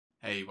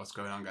Hey, what's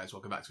going on, guys?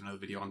 Welcome back to another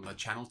video on the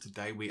channel.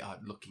 Today we are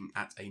looking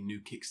at a new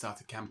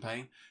Kickstarter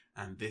campaign,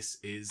 and this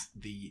is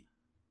the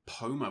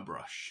Poma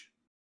Brush.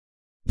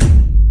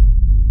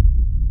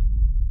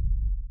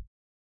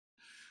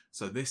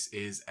 So this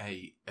is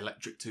a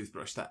electric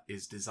toothbrush that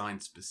is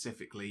designed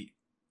specifically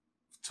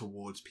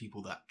towards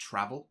people that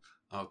travel.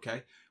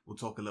 Okay, we'll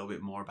talk a little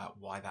bit more about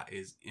why that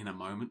is in a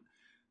moment.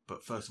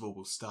 But first of all,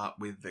 we'll start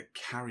with the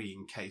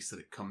carrying case that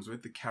it comes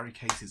with. The carry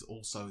case is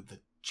also the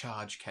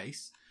charge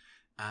case.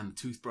 And the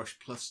Toothbrush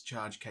Plus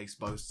charge case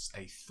boasts a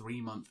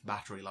 3-month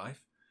battery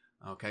life.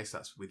 Okay, so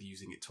that's with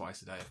using it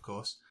twice a day, of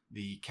course.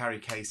 The carry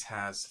case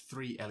has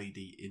 3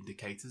 LED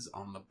indicators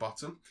on the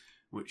bottom,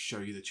 which show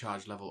you the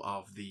charge level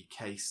of the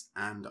case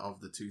and of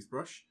the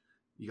toothbrush.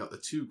 You got the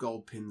 2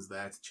 gold pins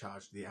there to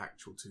charge the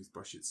actual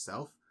toothbrush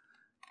itself.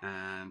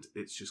 And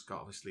it's just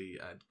got obviously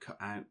a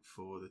cutout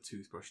for the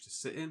toothbrush to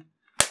sit in.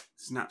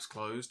 Snaps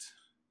closed.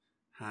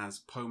 Has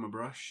Poma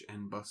Brush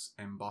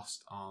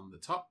embossed on the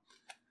top.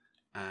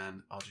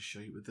 And I'll just show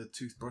you with the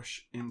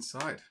toothbrush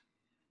inside.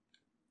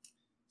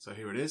 So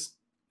here it is.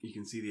 You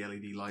can see the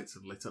LED lights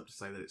have lit up to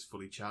say that it's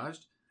fully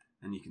charged,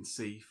 and you can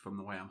see from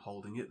the way I'm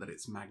holding it that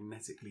it's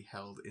magnetically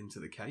held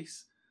into the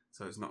case,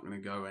 so it's not going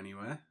to go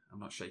anywhere. I'm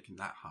not shaking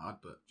that hard,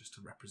 but just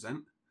to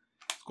represent.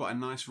 It's quite a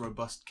nice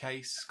robust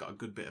case. It's got a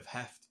good bit of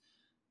heft.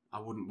 I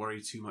wouldn't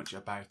worry too much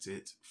about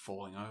it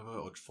falling over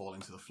or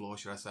falling to the floor,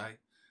 should I say.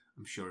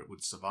 I'm sure it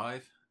would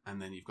survive. And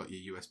then you've got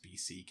your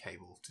USB-C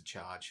cable to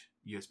charge,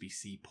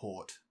 USB-C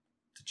port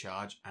to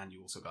charge, and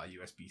you also got a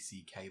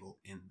USB-C cable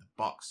in the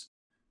box.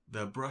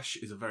 The brush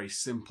is a very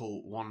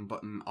simple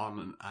 1-button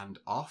on and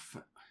off.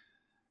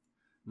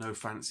 No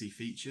fancy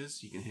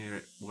features. You can hear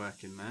it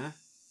working there.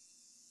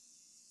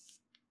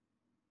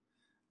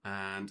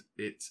 And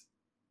it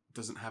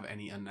doesn't have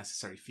any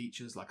unnecessary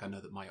features. Like I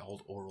know that my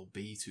old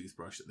Oral-B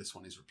toothbrush that this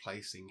one is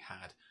replacing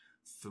had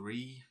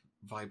 3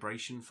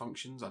 vibration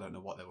functions. I don't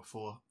know what they were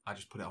for. I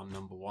just put it on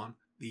number 1.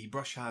 The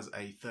brush has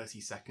a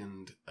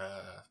 30-second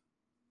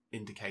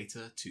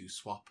indicator to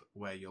swap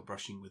where you're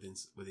brushing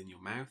within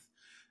your mouth,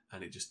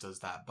 and it just does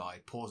that by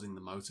pausing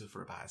the motor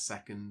for about a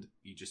second.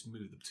 You just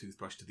move the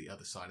toothbrush to the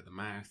other side of the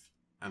mouth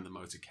and the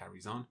motor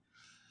carries on,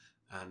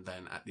 and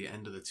then at the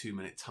end of the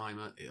 2-minute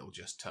timer it'll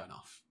just turn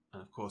off.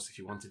 And of course, if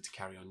you wanted to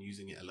carry on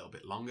using it a little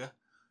bit longer,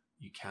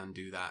 you can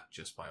do that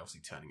just by obviously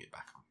turning it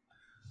back on.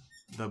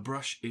 The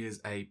brush is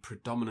a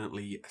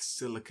predominantly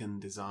silicone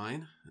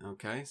design,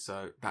 okay,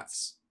 so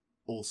that's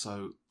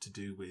also to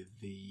do with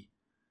the,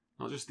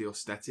 not just the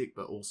aesthetic,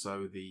 but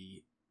also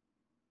the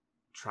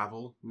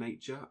travel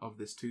nature of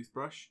this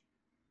toothbrush,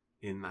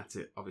 in that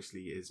it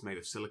obviously is made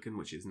of silicone,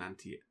 which is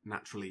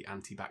naturally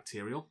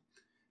antibacterial.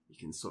 You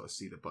can sort of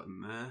see the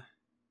button there,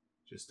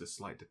 just a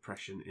slight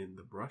depression in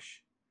the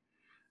brush.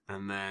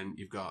 And then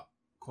you've got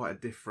quite a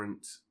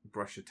different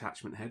brush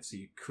attachment head, so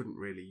you couldn't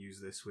really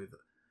use this with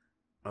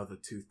other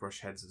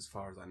toothbrush heads as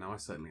far as I know. I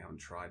certainly haven't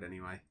tried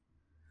anyway.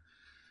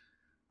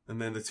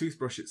 And then the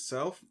toothbrush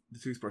itself, the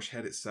toothbrush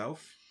head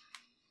itself,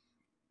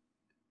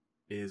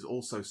 is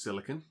also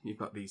silicone. You've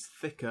got these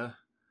thicker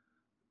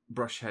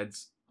brush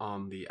heads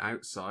on the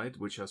outside,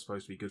 which are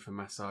supposed to be good for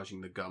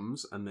massaging the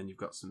gums, and then you've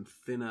got some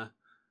thinner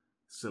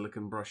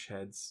silicone brush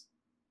heads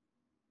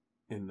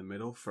in the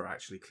middle for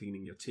actually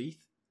cleaning your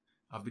teeth.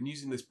 I've been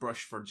using this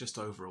brush for just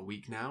over a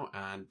week now,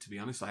 and to be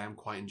honest, I am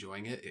quite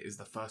enjoying it. It is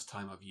the first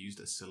time I've used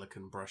a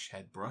silicone brush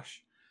head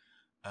brush,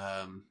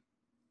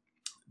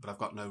 but I've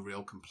got no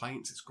real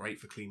complaints. It's great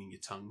for cleaning your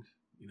tongue,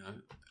 you know,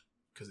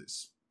 because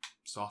it's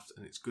soft,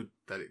 and it's good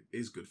that it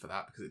is good for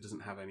that because it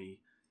doesn't have any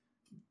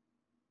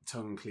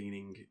tongue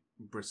cleaning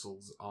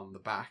bristles on the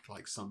back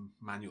like some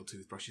manual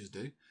toothbrushes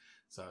do.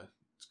 So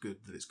it's good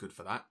that it's good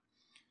for that.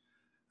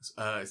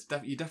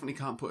 You definitely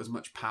can't put as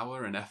much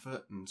power and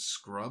effort and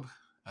scrub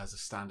as a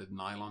standard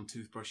nylon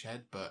toothbrush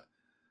head, but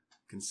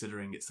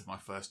considering it's my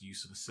first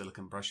use of a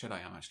silicone brush head, I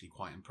am actually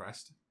quite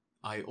impressed.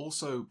 I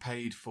also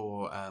paid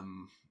for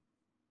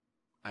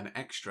an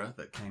extra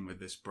that came with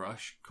this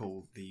brush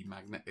called the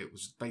magnet. It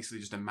was basically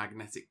just a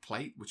magnetic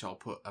plate, which I'll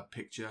put a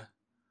picture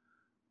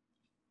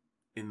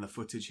in the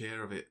footage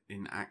here of it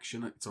in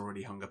action. It's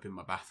already hung up in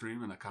my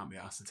bathroom, and I can't be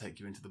asked to take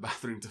you into the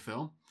bathroom to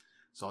film,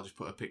 so I'll just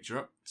put a picture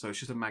up. So it's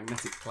just a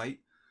magnetic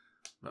plate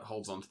that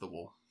holds onto the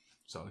wall.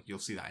 So you'll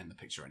see that in the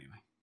picture anyway.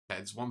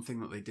 It's one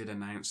thing that they did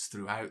announce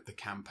throughout the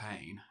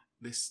campaign.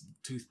 This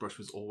toothbrush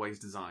was always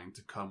designed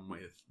to come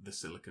with the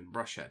silicone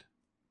brush head.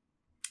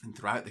 And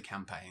throughout the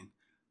campaign,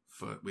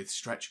 with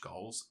stretch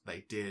goals,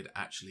 they did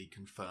actually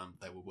confirm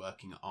they were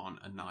working on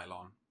a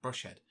nylon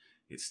brush head.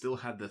 It still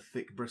had the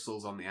thick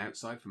bristles on the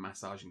outside for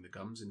massaging the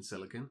gums in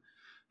silicone,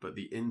 but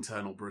the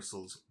internal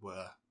bristles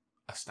were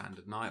a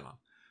standard nylon.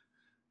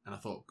 And I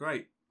thought,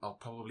 great, I'll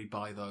probably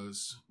buy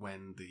those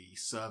when the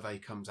survey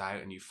comes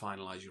out and you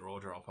finalize your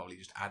order. I'll probably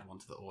just add one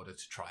to the order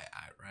to try it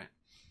out, right?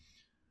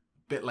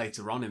 A bit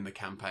later on in the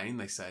campaign,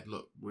 they said,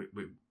 look, we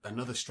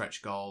another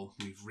stretch goal.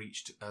 We've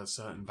reached a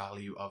certain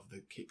value of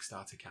the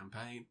Kickstarter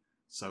campaign.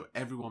 So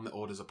everyone that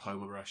orders a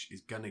Poma Brush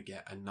is going to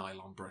get a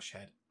nylon brush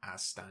head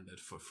as standard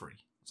for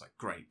free. was like,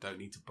 great, don't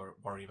need to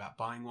worry about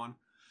buying one.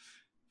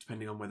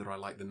 Depending on whether I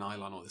like the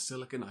nylon or the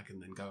silicone, I can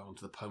then go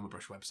onto the Poma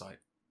Brush website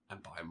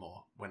and buy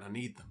more when I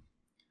need them.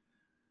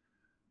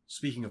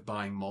 Speaking of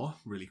buying more,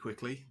 really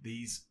quickly,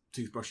 these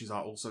toothbrushes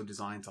are also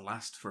designed to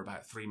last for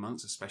about 3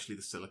 months, especially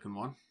the silicone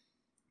one.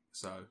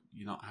 So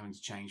you're not having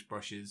to change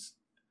brushes,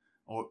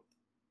 or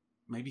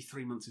maybe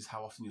 3 months is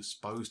how often you're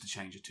supposed to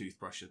change a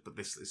toothbrush, but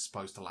this is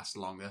supposed to last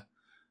longer.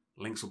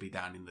 Links will be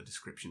down in the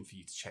description for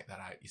you to check that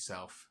out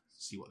yourself,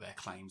 see what their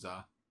claims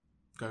are.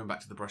 Going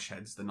back to the brush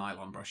heads, the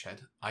nylon brush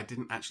head, I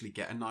didn't actually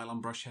get a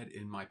nylon brush head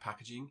in my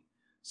packaging,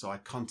 so I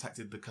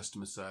contacted the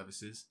customer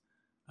services,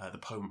 the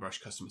Poma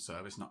Brush customer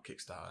service, not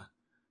Kickstarter,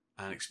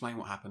 and explained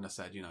what happened. I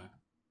said, you know,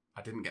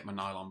 I didn't get my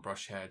nylon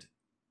brush head.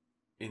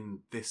 In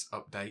this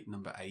update,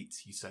 number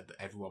 8, you said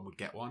that everyone would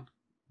get one.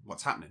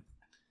 What's happening?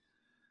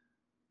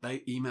 They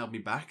emailed me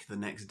back the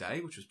next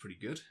day, which was pretty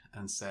good,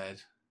 and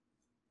said,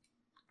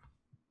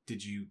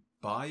 did you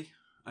buy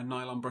a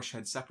nylon brush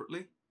head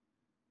separately?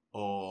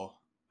 Or,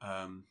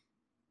 and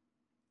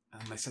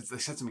they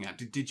said to me,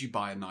 did you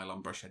buy a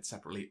nylon brush head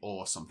separately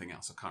or something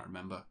else? I can't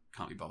remember.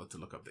 Can't be bothered to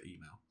look up the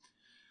email.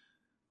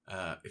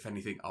 If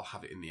anything, I'll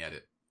have it in the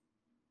edit.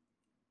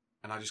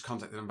 And I just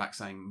contacted them back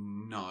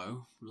saying,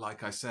 no,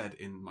 like I said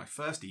in my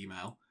first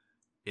email,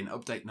 in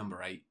update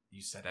number 8,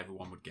 you said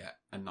everyone would get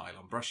a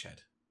nylon brush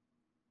head.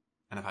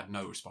 And I've had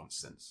no response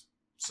since.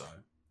 So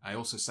I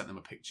also sent them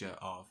a picture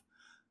of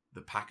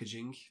the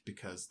packaging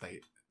because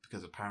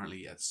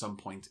apparently at some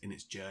point in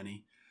its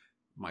journey,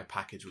 my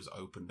package was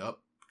opened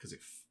up because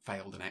it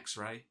failed an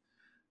X-ray.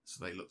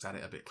 So they looked at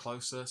it a bit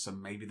closer. So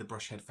maybe the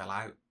brush head fell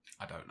out.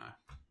 I don't know.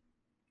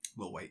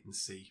 We'll wait and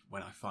see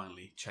when I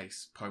finally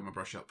chase Poma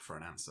Brush up for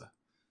an answer.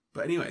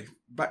 But anyway,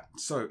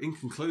 so in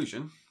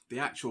conclusion, the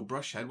actual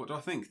brush head, what do I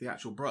think? The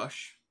actual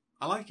brush,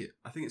 I like it.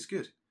 I think it's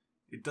good.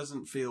 It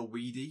doesn't feel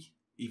weedy,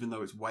 even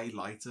though it's way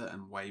lighter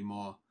and way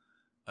more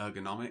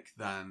ergonomic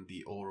than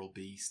the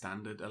Oral-B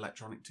standard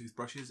electronic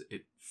toothbrushes.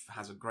 It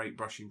has a great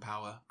brushing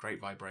power, great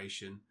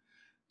vibration,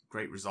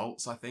 great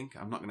results, I think.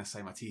 I'm not going to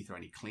say my teeth are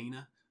any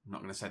cleaner. I'm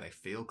not going to say they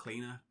feel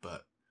cleaner,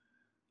 but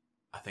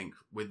I think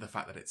with the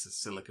fact that it's a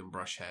silicone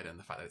brush head and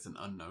the fact that it's an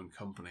unknown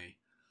company,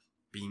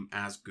 being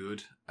as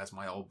good as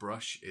my old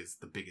brush is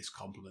the biggest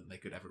compliment they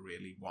could ever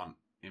really want,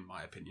 in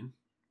my opinion.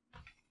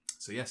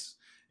 So yes,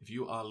 if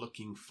you are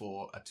looking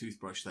for a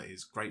toothbrush that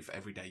is great for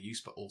everyday use,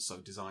 but also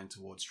designed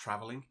towards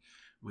traveling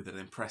with an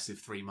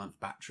impressive 3-month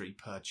battery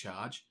per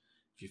charge,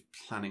 if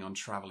you're planning on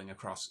traveling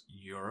across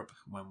Europe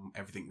when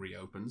everything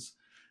reopens,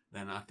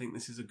 then I think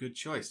this is a good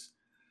choice.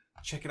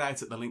 Check it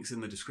out at the links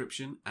in the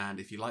description, and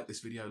if you like this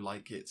video,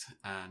 like it,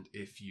 and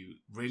if you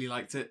really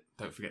liked it,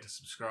 don't forget to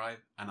subscribe,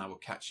 and I will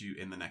catch you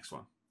in the next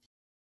one.